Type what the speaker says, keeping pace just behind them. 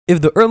If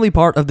the early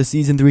part of the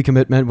Season 3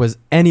 commitment was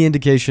any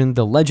indication,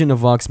 The Legend of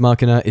Vox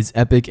Machina is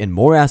epic in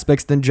more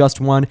aspects than just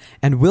one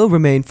and will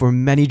remain for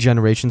many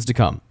generations to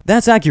come.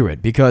 That's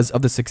accurate because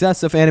of the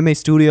success of Anime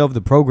Studio of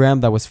the program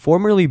that was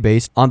formerly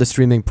based on the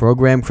streaming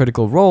program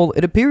Critical Role.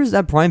 It appears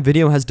that Prime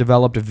Video has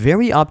developed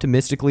very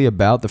optimistically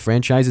about the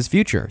franchise's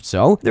future,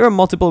 so there are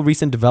multiple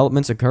recent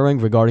developments occurring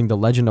regarding The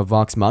Legend of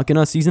Vox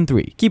Machina Season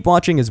 3. Keep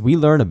watching as we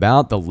learn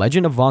about The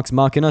Legend of Vox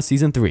Machina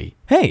Season 3.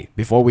 Hey,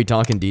 before we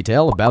talk in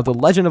detail about The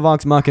Legend of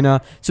Vox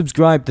Machina,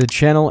 subscribe to the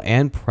channel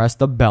and press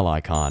the bell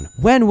icon.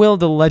 When will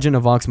The Legend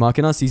of Vox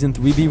Machina Season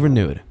 3 be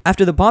renewed?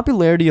 After the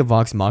popularity of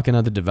Vox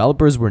Machina, the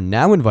developers were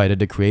now invited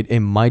to create a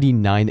Mighty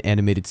 9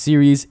 animated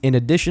series, in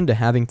addition to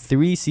having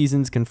 3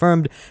 seasons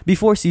confirmed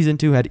before Season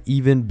 2 had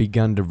even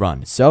begun to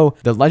run. So,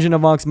 The Legend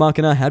of Vox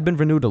Machina had been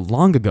renewed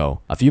long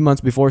ago, a few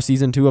months before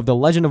Season 2 of The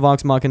Legend of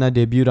Vox Machina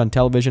debuted on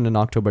television in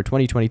October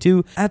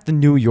 2022 at the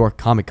New York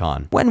Comic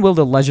Con. When will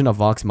The Legend of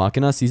Vox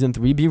Machina Season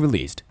 3 be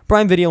released?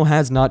 Prime Video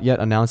has not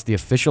yet announced the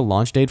official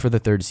launch date for the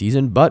 3rd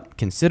season, but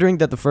considering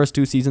that the first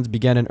 2 seasons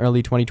began in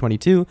early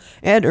 2022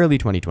 and early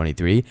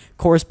 2023,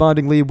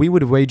 correspondingly, we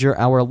would wager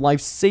our life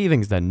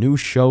savings that new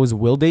shows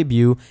will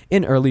debut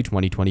in early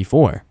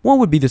 2024. What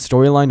would be the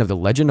storyline of The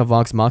Legend of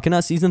Vox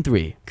Machina Season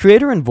 3?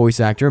 Creator and voice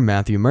actor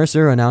Matthew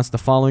Mercer announced the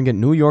following at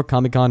New York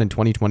Comic Con in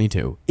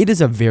 2022. It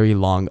is a very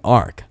long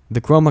arc. The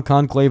Chroma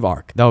Conclave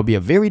arc. That would be a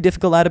very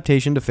difficult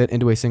adaptation to fit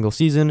into a single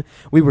season.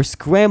 We were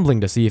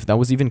scrambling to see if that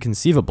was even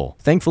conceivable.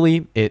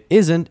 Thankfully, it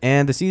isn't,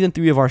 and the Season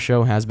 3 of our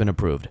show has been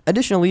approved.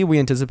 Additionally, we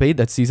anticipate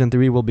that Season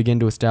 3 will begin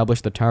to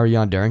establish the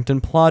Tarion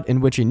Darrington plot, in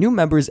which a new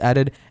member is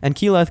added and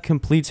Keyleth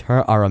completes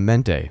her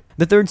Aramente.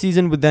 The 3rd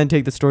season would then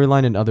take the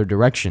storyline in other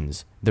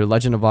directions. The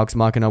Legend of Vox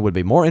Machina would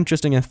be more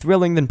interesting and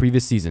thrilling than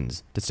previous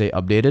seasons. To stay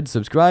updated,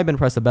 subscribe and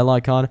press the bell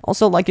icon.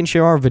 Also, like and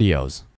share our videos.